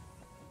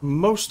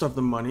most of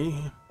the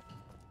money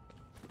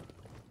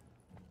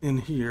in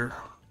here.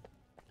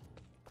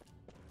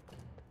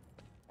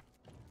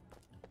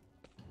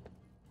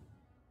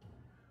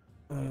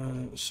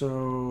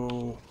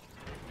 So...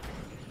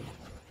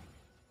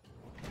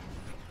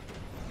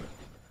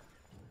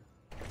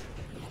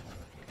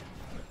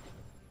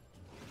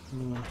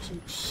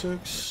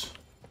 6.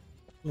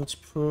 Let's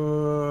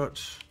put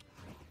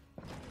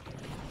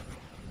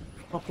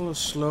a couple of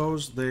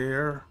slows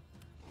there.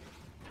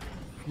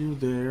 You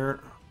there.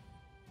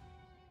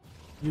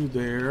 You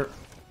there.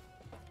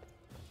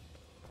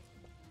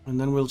 And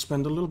then we'll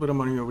spend a little bit of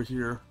money over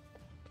here.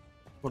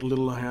 What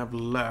little I have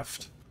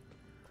left.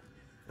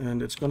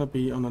 And it's gonna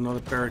be on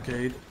another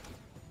barricade.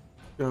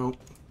 Go.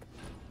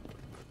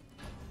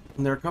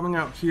 And they're coming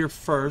out here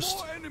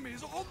first.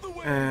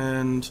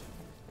 And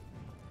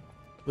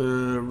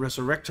the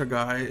resurrector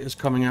guy is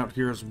coming out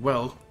here as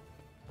well.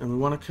 And we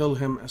want to kill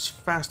him as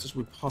fast as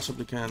we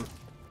possibly can.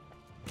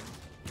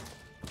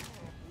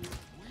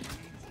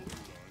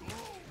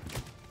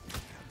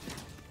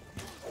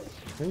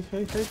 Hey,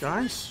 hey, hey,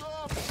 guys.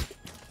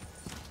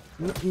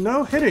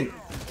 No hitting.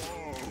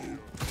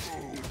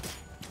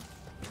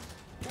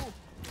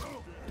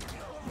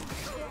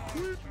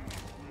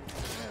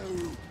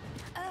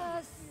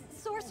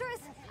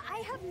 Sorceress, I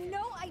have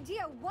no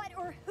idea what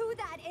or who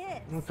that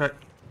is. Okay.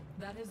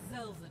 That is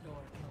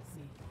Zelzador,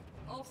 Kelsey.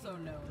 Also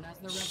known as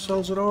the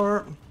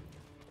Zelzador.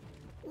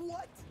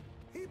 What?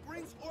 He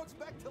brings orcs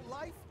back to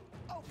life?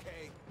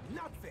 Okay,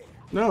 not fair.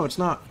 No, it's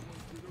not.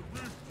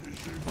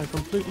 I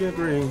completely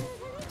agree.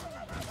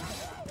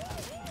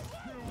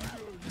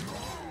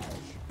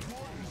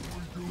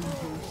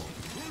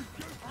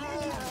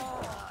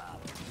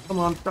 Come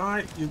on,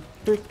 die, you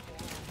big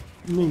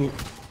meanie.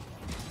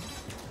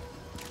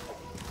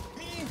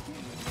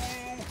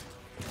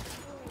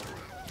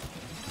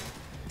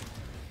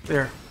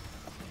 There.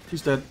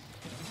 He's dead.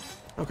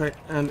 Okay,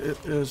 and it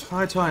is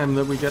high time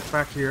that we get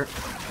back here.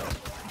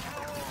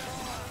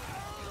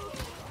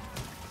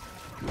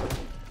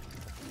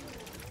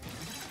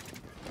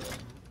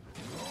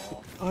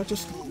 I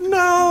just...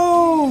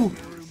 No!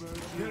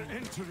 They're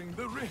entering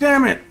the rift.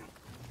 Damn it!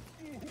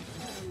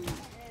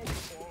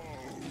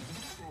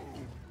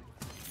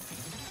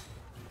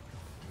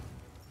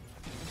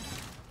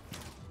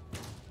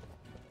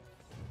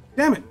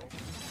 Damn it!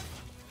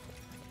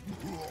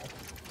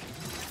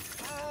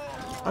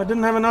 I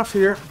didn't have enough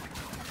here.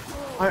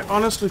 I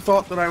honestly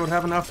thought that I would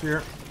have enough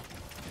here.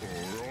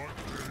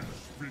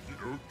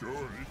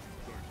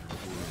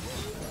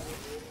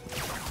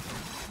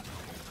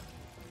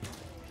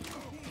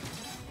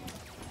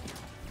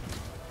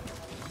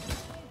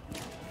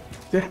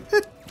 Damn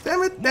it!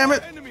 Damn it! Damn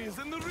it! Enemies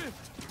in the rift.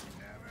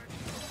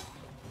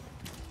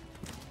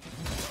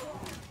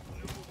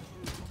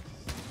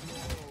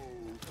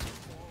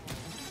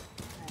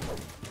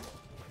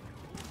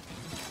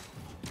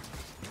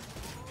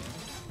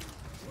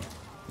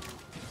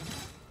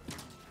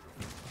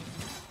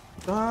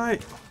 Die.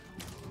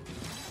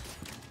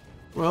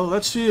 Well,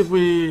 let's see if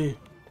we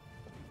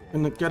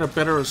can get a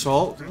better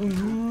assault.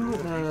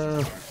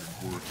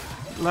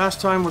 Last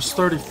time was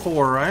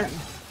 34, right?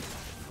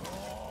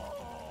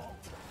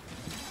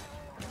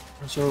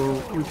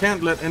 So we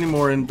can't let any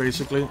more in,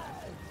 basically.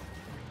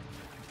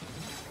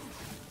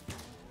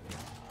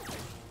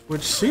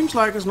 Which seems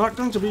like it's not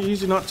going to be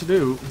easy not to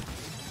do.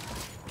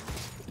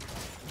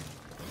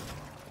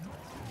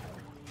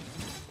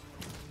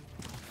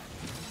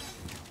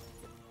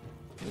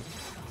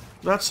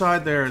 That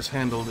side there is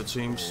handled, it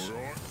seems.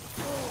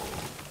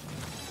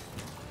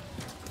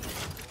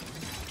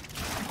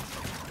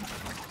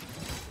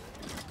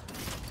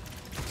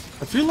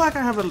 I feel like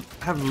I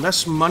have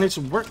less money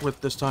to work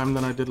with this time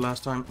than I did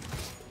last time.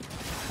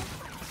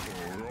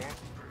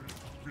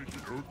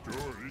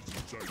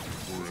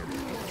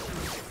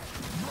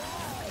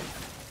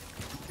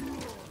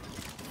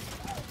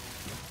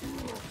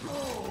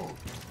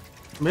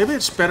 Maybe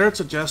it's better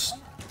to just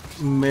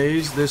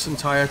maze this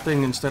entire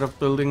thing instead of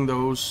building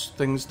those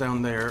things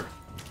down there.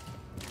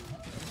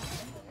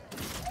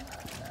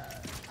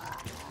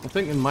 I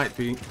think it might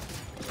be.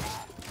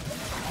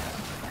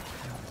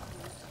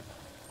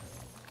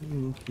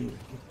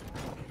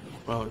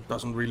 Well, it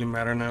doesn't really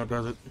matter now,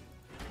 does it?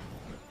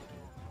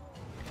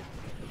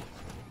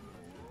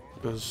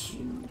 Because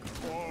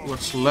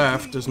what's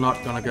left is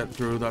not gonna get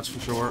through, that's for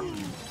sure.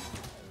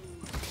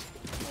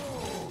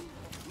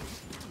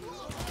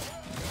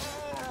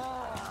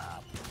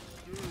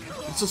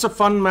 It's just a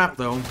fun map,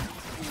 though.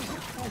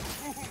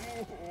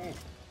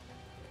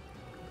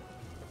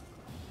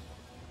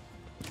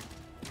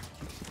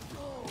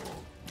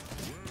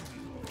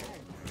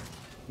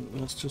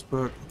 Let's just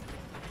put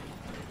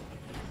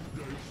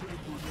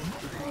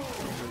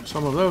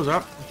some of those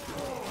up.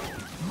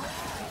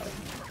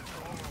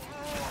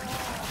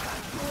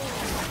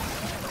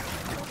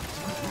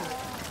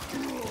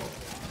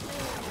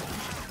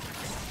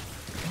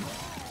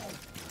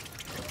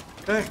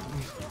 Okay.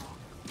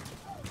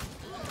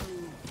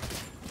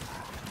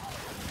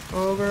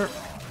 Over.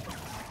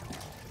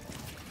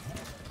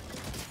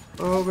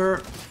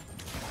 Over.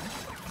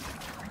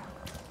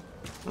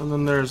 And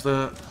then there's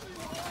the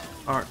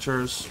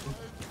archers.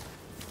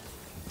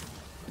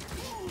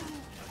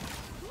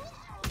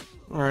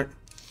 Alright.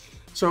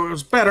 So it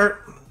was better,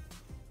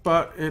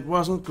 but it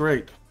wasn't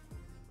great.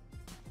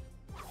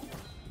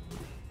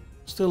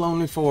 Still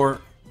only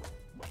 4.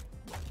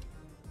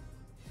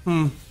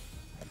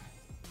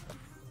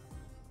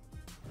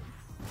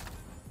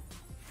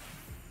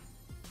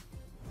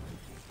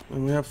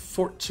 And we have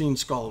 14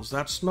 skulls.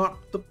 That's not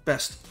the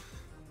best,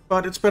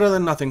 but it's better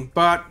than nothing.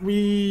 But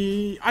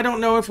I don't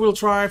know if we'll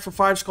try for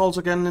 5 skulls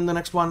again in the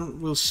next one.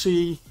 We'll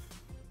see.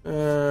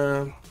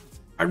 I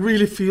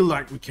really feel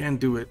like we can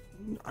do it.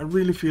 I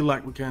really feel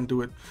like we can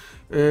do it.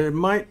 It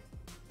might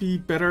be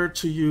better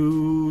to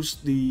use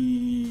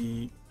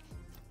the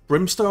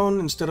brimstone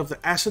instead of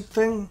the acid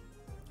thing.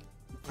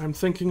 I'm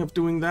thinking of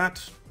doing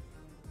that.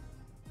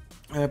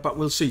 But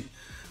we'll see.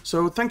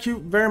 So thank you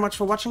very much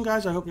for watching,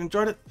 guys. I hope you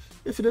enjoyed it.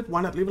 If you did,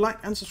 why not leave a like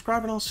and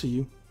subscribe, and I'll see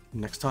you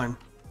next time.